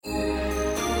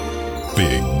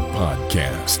Big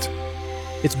Podcast.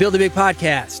 It's Build a Big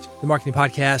Podcast, the marketing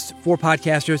podcast for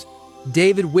podcasters.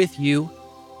 David with you,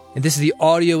 and this is the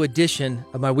audio edition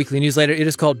of my weekly newsletter. It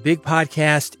is called Big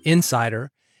Podcast Insider.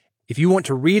 If you want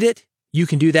to read it, you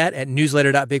can do that at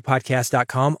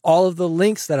newsletter.bigpodcast.com. All of the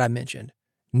links that I mentioned,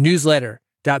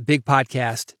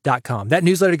 newsletter.bigpodcast.com. That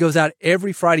newsletter goes out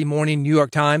every Friday morning, New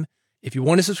York time. If you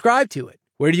want to subscribe to it,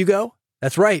 where do you go?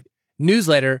 That's right,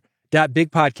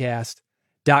 newsletter.bigpodcast.com.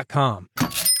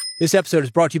 This episode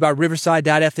is brought to you by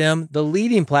Riverside.fm, the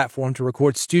leading platform to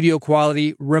record studio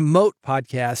quality remote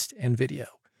podcast and video.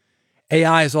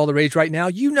 AI is all the rage right now.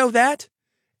 You know that.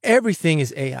 Everything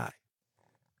is AI.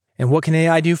 And what can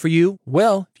AI do for you?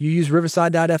 Well, if you use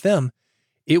Riverside.fm,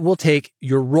 it will take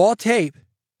your raw tape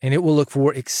and it will look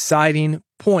for exciting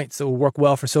points that will work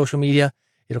well for social media.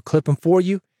 It'll clip them for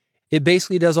you. It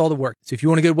basically does all the work. So if you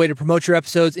want a good way to promote your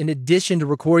episodes in addition to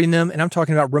recording them, and I'm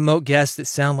talking about remote guests that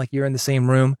sound like you're in the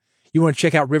same room, you want to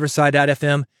check out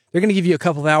Riverside.fm. They're going to give you a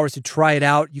couple of hours to try it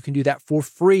out. You can do that for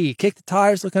free. Kick the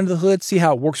tires, look under the hood, see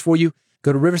how it works for you.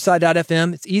 Go to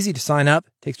Riverside.fm. It's easy to sign up.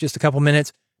 It takes just a couple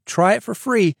minutes. Try it for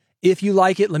free. If you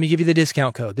like it, let me give you the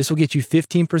discount code. This will get you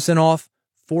 15% off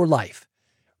for life.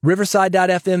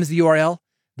 Riverside.fm is the URL.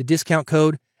 The discount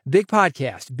code, Big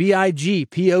Podcast,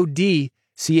 BIGPODCAST.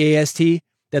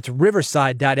 That's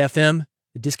Riverside.fm.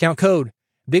 The discount code,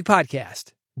 Big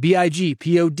Podcast,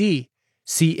 BIGPODCAST.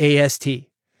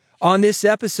 On this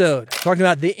episode, talking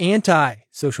about the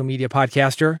anti-social media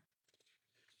podcaster.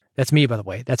 That's me, by the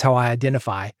way. That's how I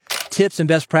identify. Tips and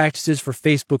best practices for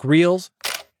Facebook Reels.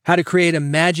 How to create a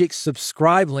magic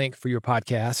subscribe link for your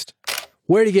podcast.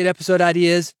 Where to get episode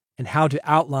ideas and how to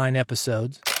outline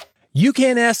episodes. You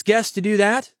can ask guests to do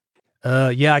that.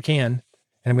 Yeah, I can.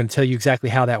 And I'm going to tell you exactly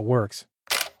how that works.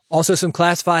 Also, some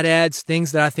classified ads,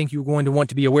 things that I think you're going to want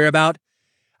to be aware about.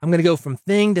 I'm going to go from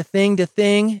thing to thing to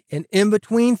thing, an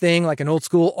in-between thing, like an old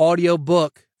school audio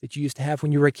book that you used to have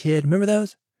when you were a kid. Remember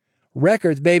those?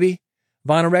 Records, baby.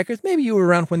 Vinyl records. Maybe you were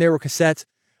around when there were cassettes,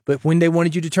 but when they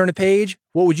wanted you to turn a page,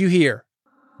 what would you hear?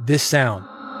 This sound.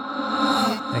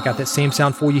 I got that same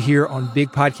sound for you here on Big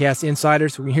Podcast Insider.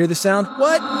 So when you hear the sound,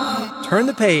 what? Turn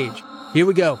the page. Here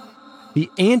we go.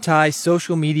 The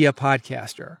anti-social media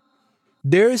podcaster.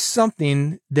 There is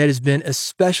something that has been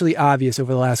especially obvious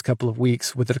over the last couple of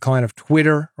weeks with the decline of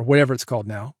Twitter, or whatever it's called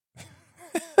now.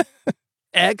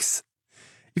 X.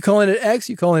 You calling it X?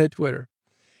 You calling it Twitter?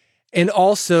 And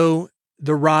also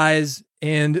the rise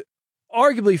and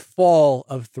arguably fall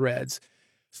of Threads.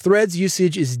 Threads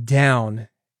usage is down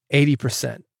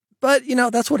 80%. But,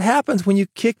 that's what happens when you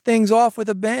kick things off with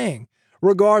a bang.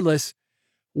 Regardless,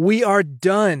 we are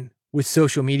done with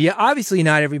social media. Obviously,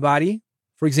 not everybody.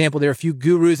 For example, there are a few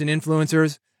gurus and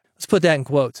influencers. Let's put that in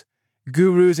quotes.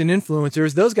 Gurus and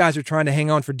influencers, those guys are trying to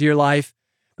hang on for dear life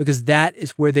because that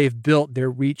is where they've built their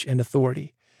reach and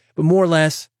authority. But more or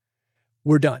less,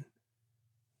 we're done.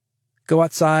 Go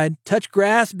outside, touch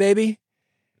grass, baby.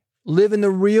 Live in the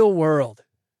real world.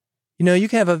 You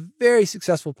can have a very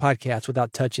successful podcast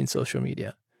without touching social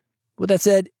media. With that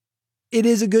said, it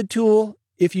is a good tool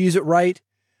if you use it right.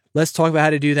 Let's talk about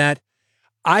how to do that.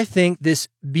 I think this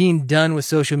being done with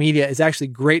social media is actually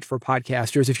great for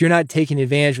podcasters. If you're not taking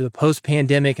advantage of the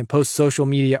post-pandemic and post-social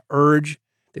media urge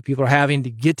that people are having to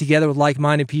get together with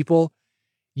like-minded people,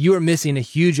 you are missing a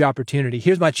huge opportunity.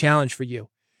 Here's my challenge for you.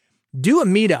 Do a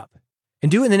meetup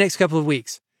and do it in the next couple of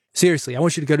weeks. Seriously, I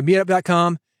want you to go to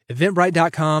meetup.com,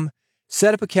 eventbrite.com,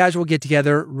 set up a casual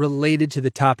get-together related to the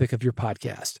topic of your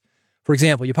podcast. For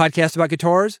example, you podcast about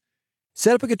guitars,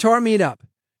 set up a guitar meetup.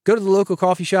 Go to the local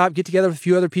coffee shop, get together with a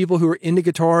few other people who are into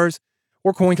guitars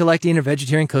or coin collecting or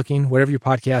vegetarian cooking, whatever your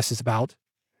podcast is about.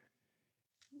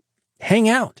 Hang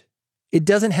out. It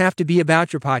doesn't have to be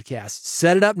about your podcast.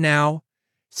 Set it up now.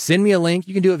 Send me a link.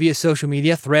 You can do it via social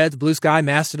media, Threads, Blue Sky,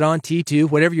 Mastodon,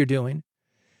 T2, whatever you're doing.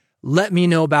 Let me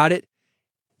know about it.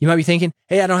 You might be thinking,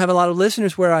 hey, I don't have a lot of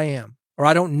listeners where I am, or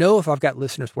I don't know if I've got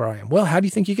listeners where I am. Well, how do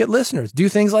you think you get listeners? Do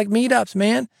things like meetups,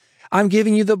 man. I'm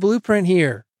giving you the blueprint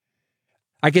here.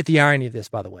 I get the irony of this,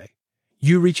 by the way.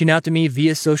 You reaching out to me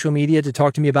via social media to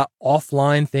talk to me about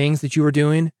offline things that you were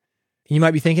doing. You might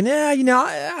be thinking,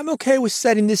 I'm okay with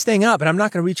setting this thing up, and I'm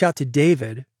not going to reach out to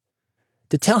David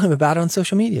to tell him about it on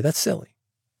social media. That's silly.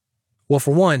 Well,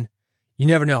 for one, you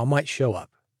never know. I might show up.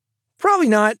 Probably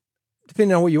not,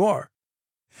 depending on where you are.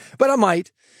 But I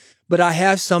might. But I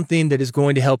have something that is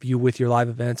going to help you with your live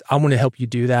events. I'm going to help you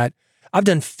do that. I've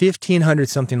done 1,500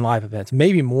 something live events,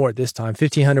 maybe more at this time.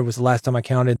 1,500 was the last time I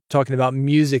counted, talking about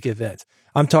music events.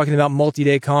 I'm talking about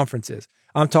multi-day conferences.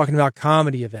 I'm talking about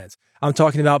comedy events. I'm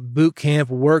talking about boot camp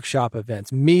workshop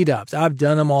events, meetups. I've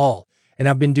done them all. and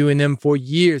I've been doing them for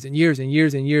years and years and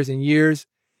years and years and years.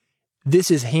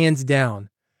 This is hands down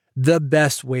the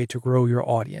best way to grow your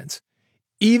audience.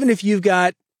 Even if you've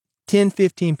got 10,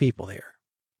 15 people there,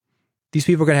 these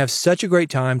people are going to have such a great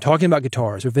time talking about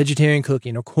guitars or vegetarian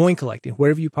cooking or coin collecting,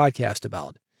 whatever you podcast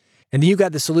about. And then you've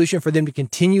got the solution for them to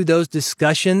continue those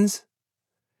discussions,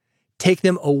 take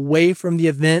them away from the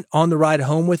event on the ride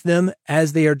home with them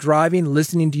as they are driving,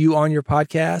 listening to you on your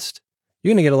podcast.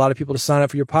 You're going to get a lot of people to sign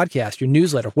up for your podcast, your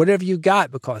newsletter, whatever you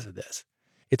got because of this.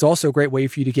 It's also a great way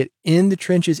for you to get in the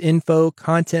trenches info,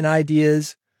 content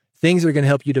ideas, things that are going to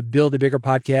help you to build a bigger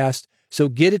podcast. So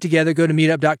get it together. Go to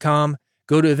meetup.com,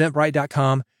 go to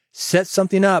eventbrite.com, set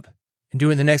something up and do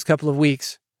it in the next couple of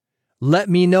weeks. Let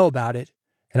me know about it,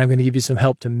 and I'm going to give you some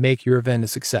help to make your event a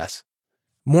success.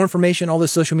 More information, all the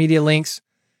social media links,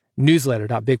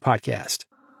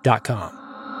 newsletter.bigpodcast.com.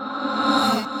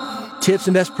 Tips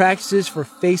and best practices for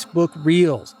Facebook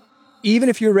Reels. Even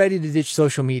if you're ready to ditch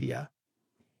social media,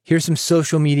 here's some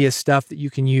social media stuff that you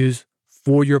can use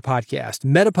for your podcast.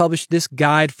 Meta published this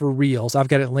guide for Reels. I've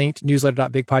got it linked,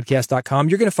 newsletter.bigpodcast.com.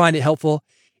 You're going to find it helpful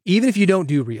even if you don't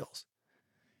do Reels.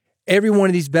 Every one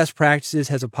of these best practices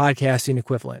has a podcasting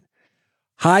equivalent.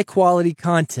 High quality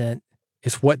content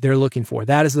is what they're looking for.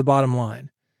 That is the bottom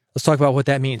line. Let's talk about what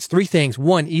that means. 3 things.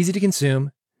 1, easy to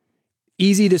consume,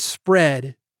 easy to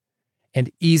spread, and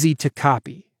easy to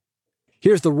copy.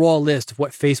 Here's the raw list of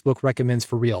what Facebook recommends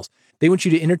for Reels. They want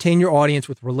you to entertain your audience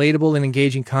with relatable and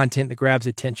engaging content that grabs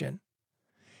attention.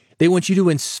 They want you to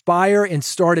inspire and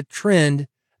start a trend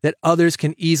that others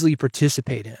can easily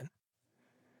participate in.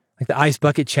 Like the Ice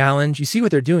Bucket Challenge. You see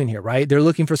what they're doing here, right? They're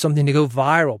looking for something to go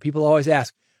viral. People always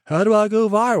ask, how do I go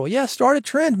viral? Yeah, start a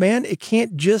trend, man. It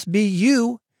can't just be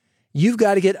you. You've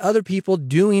got to get other people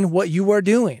doing what you are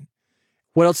doing.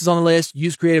 What else is on the list?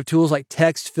 Use creative tools like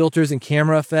text, filters, and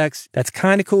camera effects. That's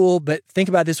kind of cool, but think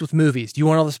about this with movies. Do you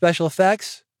want all the special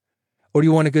effects, or do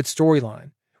you want a good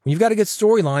storyline? When you've got a good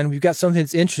storyline, when you've got something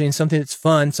that's interesting, something that's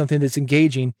fun, something that's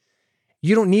engaging,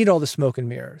 you don't need all the smoke and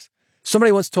mirrors.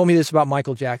 Somebody once told me this about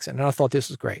Michael Jackson, and I thought this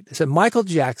was great. They said, Michael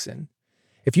Jackson,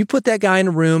 if you put that guy in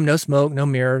a room, no smoke, no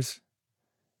mirrors,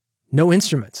 no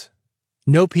instruments,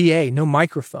 no PA, no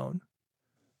microphone,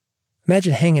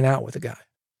 imagine hanging out with a guy.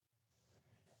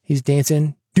 He's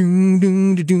dancing. Doom,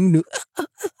 doom, doom,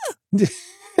 doom.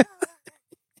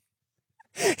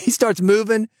 He starts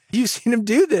moving. You've seen him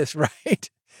do this, right?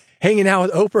 Hanging out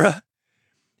with Oprah.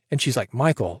 And she's like,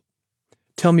 Michael,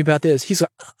 tell me about this. He's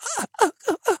like,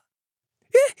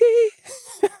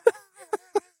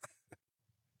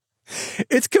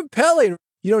 It's compelling.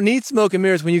 You don't need smoke and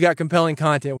mirrors when you got compelling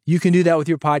content. You can do that with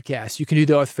your podcast. You can do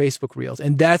that with Facebook Reels.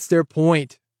 And that's their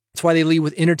point. That's why they lead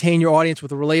with entertain your audience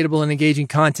with a relatable and engaging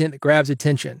content that grabs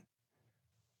attention.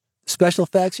 Special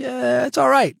effects, yeah, it's all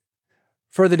right.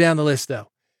 Further down the list, though.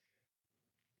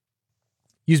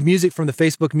 Use music from the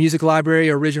Facebook Music Library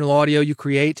or original audio you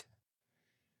create.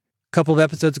 A couple of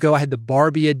episodes ago, I had the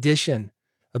Barbie edition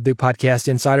of Big Podcast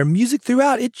Insider. Music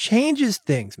throughout, it changes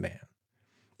things, man.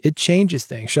 It changes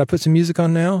things. Should I put some music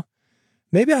on now?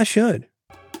 Maybe I should.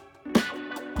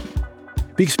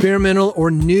 Be experimental or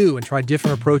new and try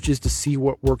different approaches to see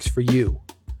what works for you.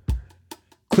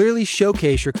 Clearly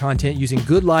showcase your content using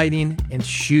good lighting and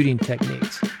shooting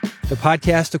techniques. The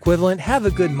podcast equivalent, have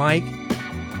a good mic.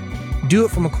 Do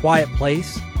it from a quiet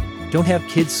place. Don't have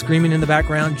kids screaming in the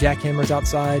background, jackhammers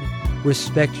outside.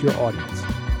 Respect your audience.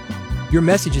 Your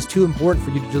message is too important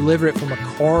for you to deliver it from a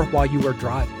car while you are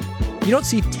driving. You don't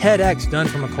see TEDx done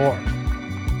from a car.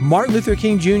 Martin Luther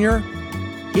King Jr.,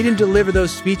 he didn't deliver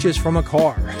those speeches from a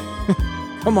car.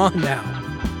 Come on now.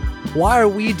 Why are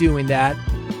we doing that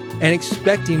and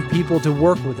expecting people to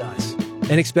work with us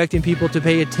and expecting people to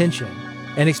pay attention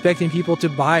and expecting people to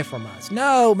buy from us?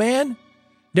 No, man.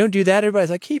 Don't do that. Everybody's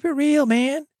like, keep it real,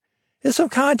 man. There's some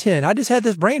content. I just had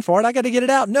this brain fart. I got to get it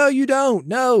out. No, you don't.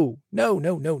 No.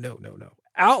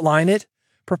 Outline it,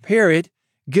 prepare it,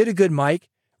 get a good mic,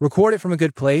 record it from a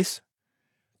good place.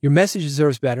 Your message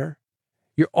deserves better.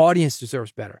 Your audience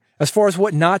deserves better. As far as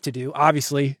what not to do,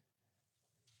 obviously,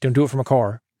 don't do it from a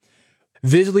car.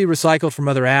 Visually recycled from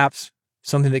other apps,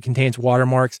 something that contains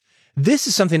watermarks. This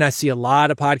is something I see a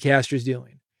lot of podcasters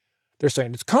doing. They're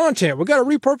saying it's content. We got to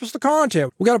repurpose the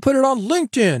content. We got to put it on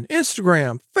LinkedIn,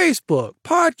 Instagram, Facebook,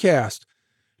 podcast.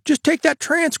 Just take that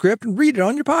transcript and read it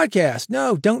on your podcast.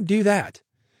 No, don't do that.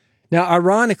 Now,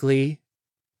 ironically,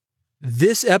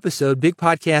 this episode, Big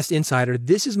Podcast Insider,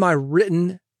 this is my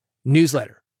written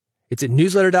newsletter. It's at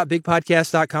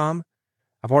newsletter.bigpodcast.com.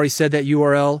 I've already said that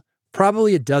URL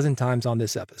probably a dozen times on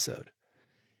this episode.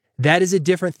 That is a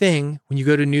different thing when you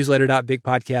go to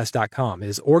newsletter.bigpodcast.com. It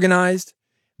is organized.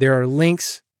 There are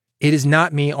links. It is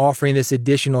not me offering this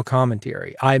additional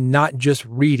commentary. I'm not just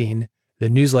reading the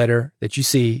newsletter that you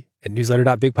see at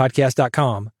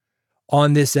newsletter.bigpodcast.com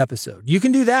on this episode. You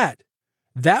can do that.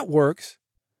 That works.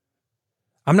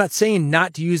 I'm not saying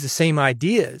not to use the same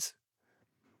ideas,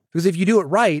 because if you do it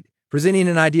right, presenting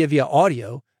an idea via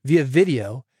audio, via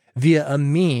video, via a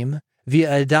meme,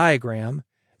 via a diagram,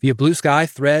 via Blue Sky,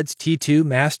 Threads, T2,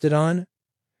 Mastodon,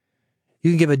 you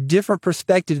can give a different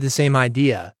perspective to the same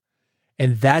idea.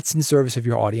 And that's in service of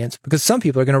your audience, because some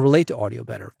people are going to relate to audio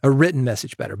better, a written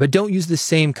message better, but don't use the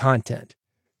same content.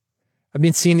 I've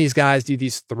been seeing these guys do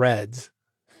these threads,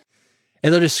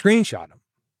 and they'll just screenshot them.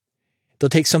 They'll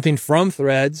take something from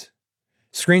Threads,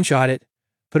 screenshot it,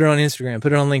 put it on Instagram,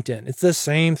 put it on LinkedIn. It's the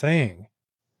same thing.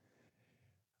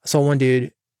 I saw one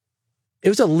dude, it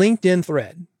was a LinkedIn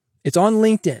thread. It's on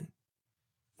LinkedIn,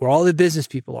 where all the business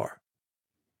people are.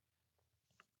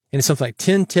 And it's something like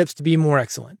 10 tips to be more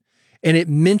excellent. And it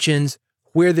mentions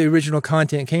where the original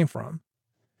content came from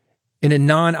in a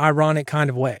non-ironic kind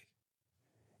of way.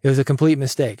 It was a complete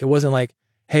mistake. It wasn't like,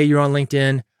 hey, you're on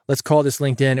LinkedIn, let's call this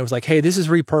LinkedIn. It was like, hey, this is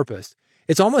repurposed.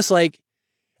 It's almost like,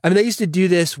 they used to do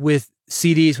this with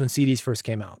CDs when CDs first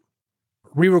came out.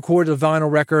 Re-record a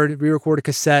vinyl record, re-record a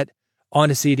cassette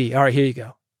on a CD. All right, here you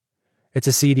go. It's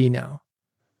a CD now.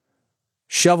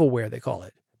 Shovelware, they call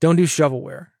it. Don't do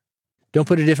shovelware. Don't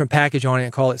put a different package on it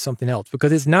and call it something else,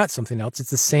 because it's not something else.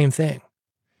 It's the same thing.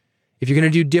 If you're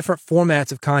going to do different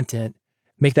formats of content,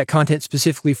 make that content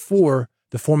specifically for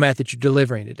the format that you're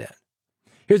delivering it in.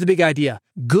 Here's the big idea.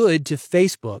 Good to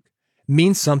Facebook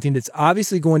means something that's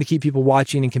obviously going to keep people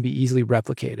watching and can be easily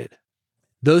replicated.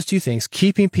 Those two things,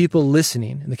 keeping people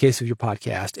listening in the case of your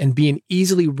podcast and being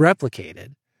easily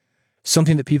replicated,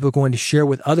 something that people are going to share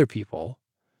with other people,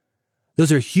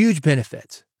 those are huge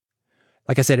benefits.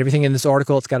 Like I said, everything in this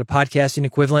article, it's got a podcasting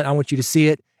equivalent. I want you to see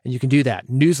it, and you can do that.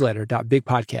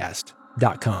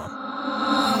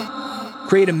 Newsletter.bigpodcast.com.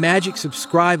 Create a magic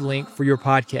subscribe link for your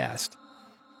podcast.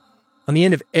 On the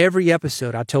end of every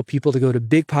episode, I tell people to go to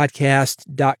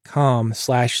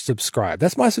bigpodcast.com/subscribe.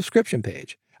 That's my subscription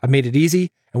page. I've made it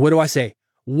easy. And what do I say?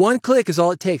 One click is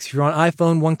all it takes. If you're on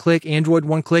iPhone, one click, Android,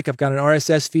 one click. I've got an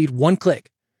RSS feed, one click.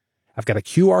 I've got a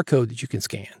QR code that you can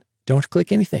scan. Don't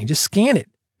click anything. Just scan it.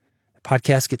 The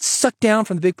podcast gets sucked down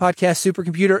from the Big Podcast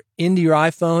supercomputer into your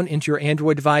iPhone, into your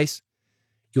Android device.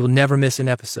 You will never miss an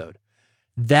episode.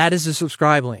 That is a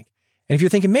subscribe link. And if you're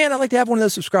thinking, man, I'd like to have one of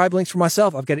those subscribe links for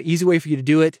myself, I've got an easy way for you to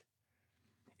do it.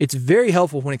 It's very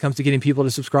helpful when it comes to getting people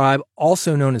to subscribe,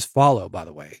 also known as follow, by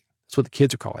the way. That's what the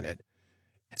kids are calling it.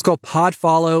 It's called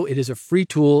PodFollow. It is a free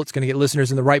tool. It's going to get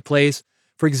listeners in the right place.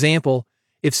 For example,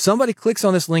 if somebody clicks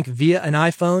on this link via an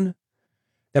iPhone,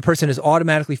 that person is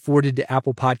automatically forwarded to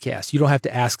Apple Podcasts. You don't have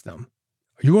to ask them,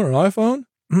 are you on an iPhone?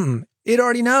 It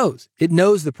already knows. It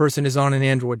knows the person is on an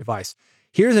Android device.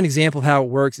 Here's an example of how it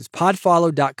works. It's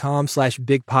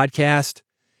podfollow.com/bigpodcast.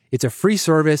 It's a free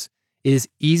service. It is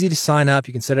easy to sign up.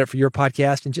 You can set it up for your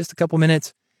podcast in just a couple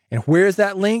minutes. And where is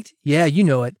that linked? Yeah, you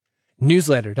know it.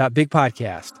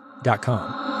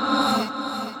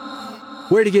 Newsletter.bigpodcast.com.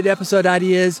 Where to get episode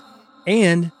ideas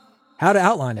and how to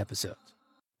outline episodes.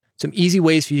 Some easy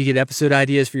ways for you to get episode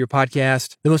ideas for your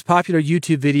podcast. The most popular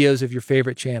YouTube videos of your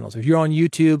favorite channels. If you're on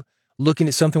YouTube looking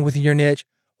at something within your niche,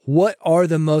 what are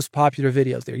the most popular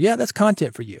videos there? Yeah, that's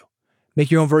content for you.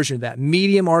 Make your own version of that.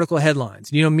 Medium article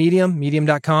headlines. You know Medium?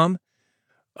 Medium.com?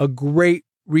 A great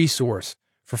resource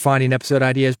for finding episode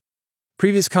ideas.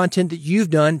 Previous content that you've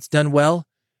done, it's done well.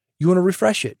 You want to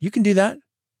refresh it. You can do that.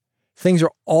 Things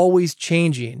are always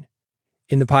changing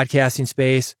in the podcasting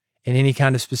space, in any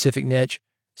kind of specific niche.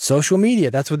 Social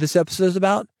media, that's what this episode is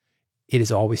about. It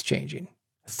is always changing.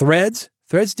 Threads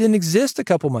didn't exist a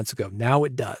couple months ago. Now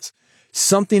it does.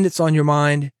 Something that's on your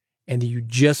mind and that you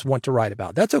just want to write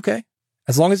about. That's okay.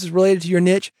 As long as it's related to your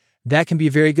niche, that can be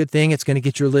a very good thing. It's going to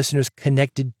get your listeners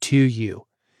connected to you.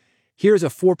 Here's a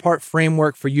 4-part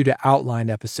framework for you to outline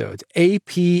episodes.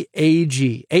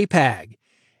 APAG, APAG.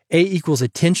 A equals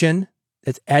attention.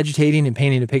 That's agitating and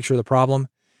painting a picture of the problem.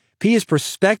 P is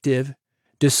perspective,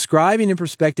 describing in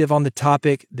perspective on the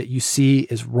topic that you see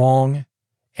is wrong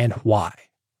and why.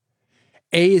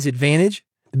 A is advantage,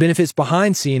 the benefits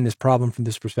behind seeing this problem from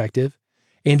this perspective.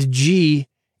 And G,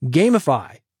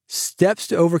 gamify, steps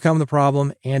to overcome the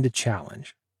problem and a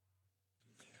challenge.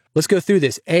 Let's go through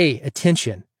this. A,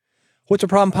 attention. What's a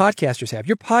problem podcasters have?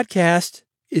 Your podcast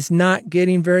is not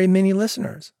getting very many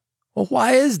listeners. Well,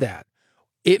 why is that?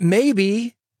 It may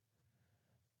be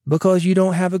because you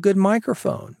don't have a good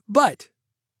microphone. But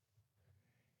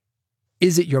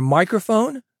is it your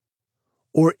microphone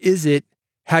or is it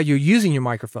how you're using your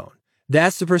microphone?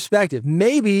 That's the perspective.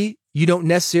 Maybe you don't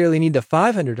necessarily need the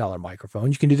 $500 microphone.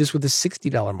 You can do this with a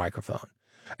 $60 microphone.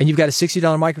 And you've got a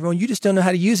 $60 microphone. You just don't know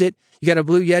how to use it. You got a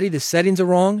Blue Yeti. The settings are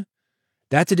wrong.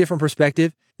 That's a different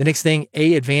perspective. The next thing,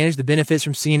 advantage, the benefits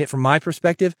from seeing it from my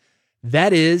perspective,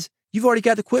 that is, you've already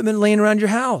got the equipment laying around your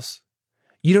house.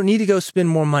 You don't need to go spend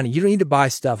more money. You don't need to buy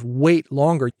stuff, wait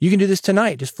longer. You can do this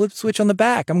tonight. Just flip the switch on the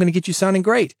back. I'm going to get you sounding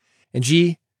great. And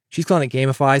G, she's calling it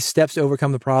Gamify, steps to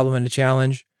overcome the problem and the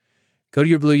challenge. Go to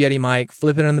your Blue Yeti mic,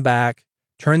 flip it on the back,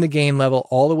 turn the gain level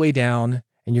all the way down,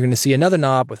 and you're going to see another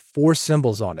knob with 4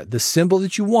 symbols on it. The symbol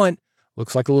that you want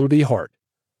looks like a little bitty heart,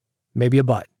 maybe a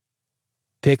butt.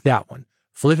 Pick that one.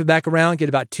 Flip it back around, get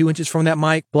about 2 inches from that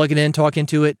mic, plug it in, talk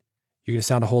into it. You're going to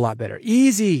sound a whole lot better.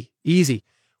 Easy, easy.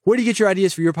 Where do you get your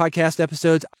ideas for your podcast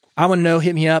episodes? I want to know.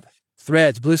 Hit me up.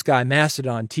 Threads, Blue Sky,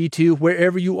 Mastodon, T2,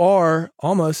 wherever you are,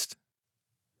 almost.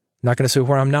 I'm not going to say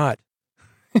where I'm not.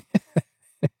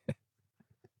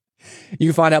 You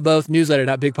can find out both,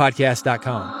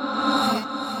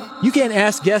 newsletter.bigpodcast.com. You can't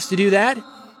ask guests to do that.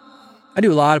 I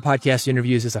do a lot of podcast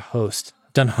interviews as a host.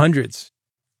 I've done hundreds.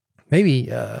 Maybe,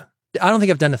 I don't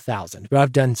think I've done 1,000, but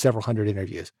I've done several hundred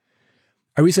interviews.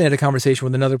 I recently had a conversation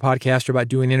with another podcaster about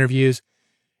doing interviews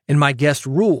and my guest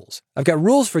rules. I've got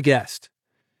rules for guests.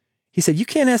 He said, you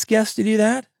can't ask guests to do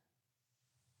that,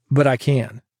 but I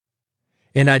can.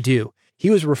 And I do. He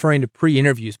was referring to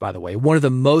pre-interviews, by the way, one of the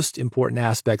most important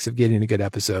aspects of getting a good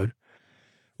episode.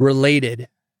 Related,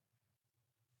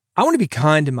 I want to be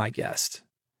kind to my guest.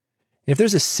 If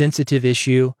there's a sensitive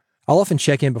issue, I'll often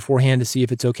check in beforehand to see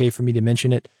if it's okay for me to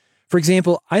mention it. For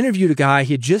example, I interviewed a guy.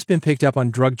 He had just been picked up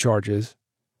on drug charges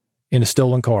in a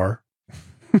stolen car.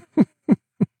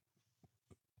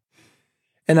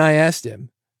 And I asked him,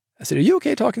 I said, are you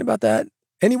okay talking about that?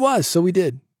 And he was, so we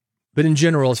did. But in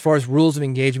general, as far as rules of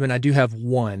engagement, I do have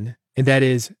one, and that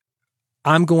is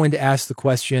I'm going to ask the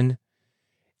question,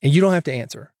 and you don't have to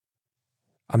answer.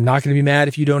 I'm not going to be mad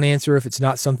if you don't answer. If it's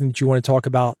not something that you want to talk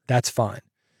about, that's fine.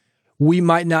 We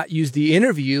might not use the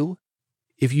interview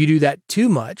if you do that too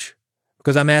much,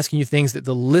 because I'm asking you things that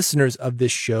the listeners of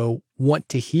this show want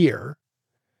to hear.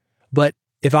 But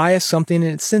if I ask something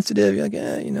and it's sensitive, you're like,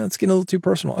 it's getting a little too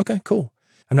personal. Okay, cool.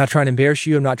 I'm not trying to embarrass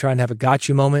you. I'm not trying to have a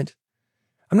gotcha moment.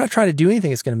 I'm not trying to do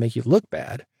anything that's going to make you look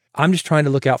bad. I'm just trying to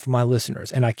look out for my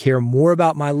listeners, and I care more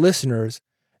about my listeners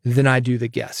than I do the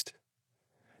guest.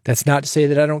 That's not to say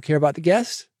that I don't care about the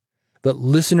guest, but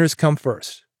listeners come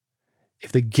first.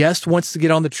 If the guest wants to get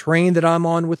on the train that I'm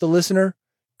on with the listener,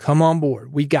 come on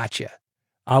board. We got you.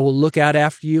 I will look out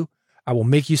after you. I will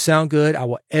make you sound good. I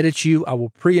will edit you. I will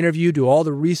pre-interview, do all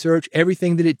the research,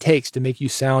 everything that it takes to make you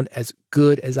sound as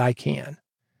good as I can.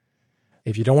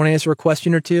 If you don't want to answer a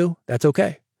question or two, that's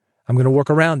okay. I'm going to work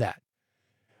around that.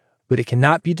 But it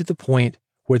cannot be to the point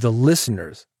where the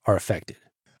listeners are affected.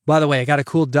 By the way, I got a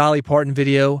cool Dolly Parton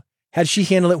video. How'd she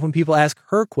handle it when people ask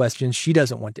her questions she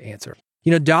doesn't want to answer?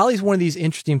 Dolly's one of these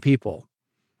interesting people.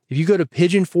 If you go to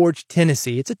Pigeon Forge,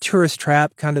 Tennessee, it's a tourist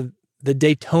trap, kind of the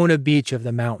Daytona Beach of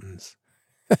the mountains.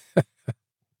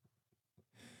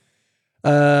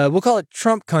 We'll call it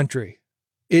Trump country.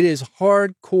 It is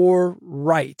hardcore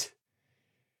right.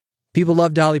 People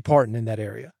love Dolly Parton in that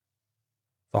area.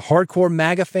 The hardcore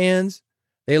MAGA fans,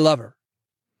 they love her.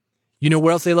 You know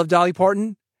where else they love Dolly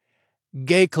Parton?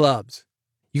 Gay clubs.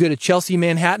 You go to Chelsea,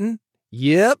 Manhattan?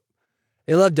 Yep.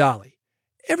 They love Dolly.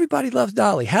 Everybody loves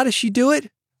Dolly. How does she do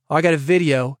it? Oh, I got a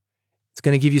video. It's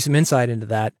going to give you some insight into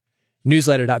that.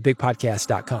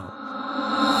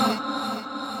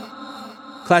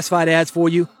 Newsletter.bigpodcast.com. Classified ads for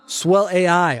you. Swell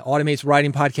AI automates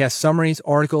writing podcast summaries,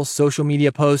 articles, social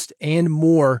media posts, and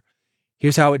more.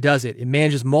 Here's how it does it. It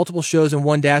manages multiple shows in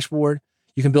one dashboard.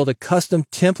 You can build a custom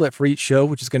template for each show,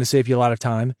 which is going to save you a lot of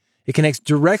time. It connects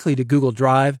directly to Google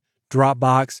Drive,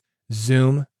 Dropbox,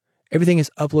 Zoom. Everything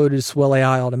is uploaded to Swell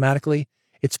AI automatically.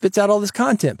 It spits out all this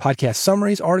content, podcast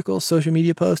summaries, articles, social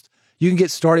media posts. You can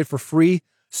get started for free.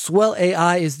 Swell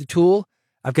AI is the tool.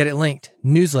 I've got it linked.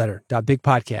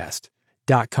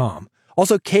 Newsletter.bigpodcast.com.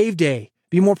 Also, Cave Day.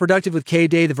 Be more productive with Cave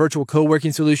Day, the virtual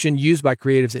co-working solution used by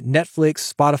creatives at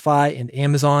Netflix, Spotify, and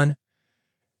Amazon.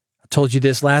 I told you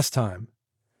this last time.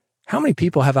 How many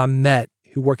people have I met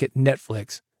who work at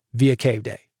Netflix via Cave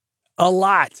Day? A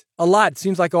lot. It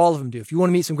seems like all of them do. If you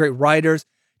want to meet some great writers,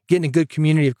 get in a good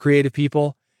community of creative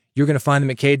people, you're going to find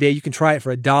them at Cave Day. You can try it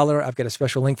for $1. I've got a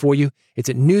special link for you. It's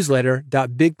at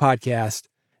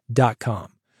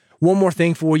newsletter.bigpodcast.com. One more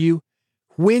thing for you.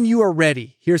 When you are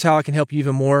ready, here's how I can help you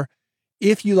even more.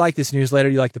 If you like this newsletter,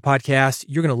 you like the podcast,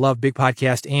 you're going to love Big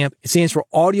Podcast AMP. It stands for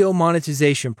Audio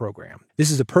Monetization Program. This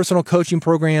is a personal coaching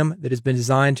program that has been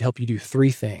designed to help you do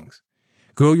 3 things.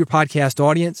 Grow your podcast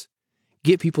audience,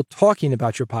 get people talking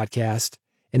about your podcast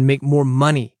and make more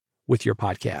money with your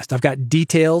podcast. I've got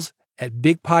details at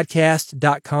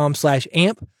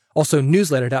bigpodcast.com/amp, also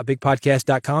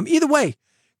newsletter.bigpodcast.com. Either way,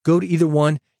 go to either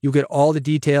one. You'll get all the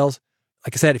details.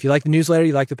 Like I said, if you like the newsletter,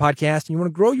 you like the podcast, and you want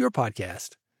to grow your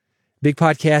podcast, Big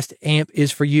Podcast AMP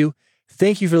is for you.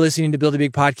 Thank you for listening to Build a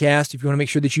Big Podcast. If you want to make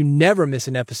sure that you never miss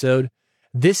an episode,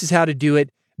 this is how to do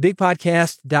it.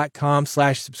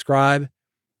 bigpodcast.com/subscribe.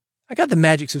 I got the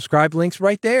magic subscribe links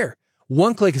right there.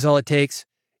 One click is all it takes.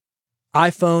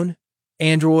 iPhone,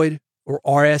 Android, or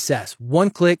RSS. One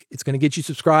click, it's going to get you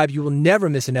subscribed. You will never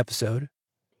miss an episode.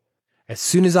 As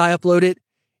soon as I upload it,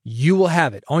 you will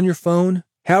have it on your phone,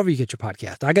 however you get your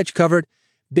podcast. I got you covered.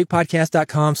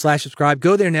 bigpodcast.com/subscribe.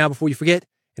 Go there now before you forget,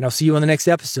 and I'll see you on the next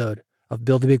episode of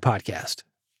Build a Big Podcast.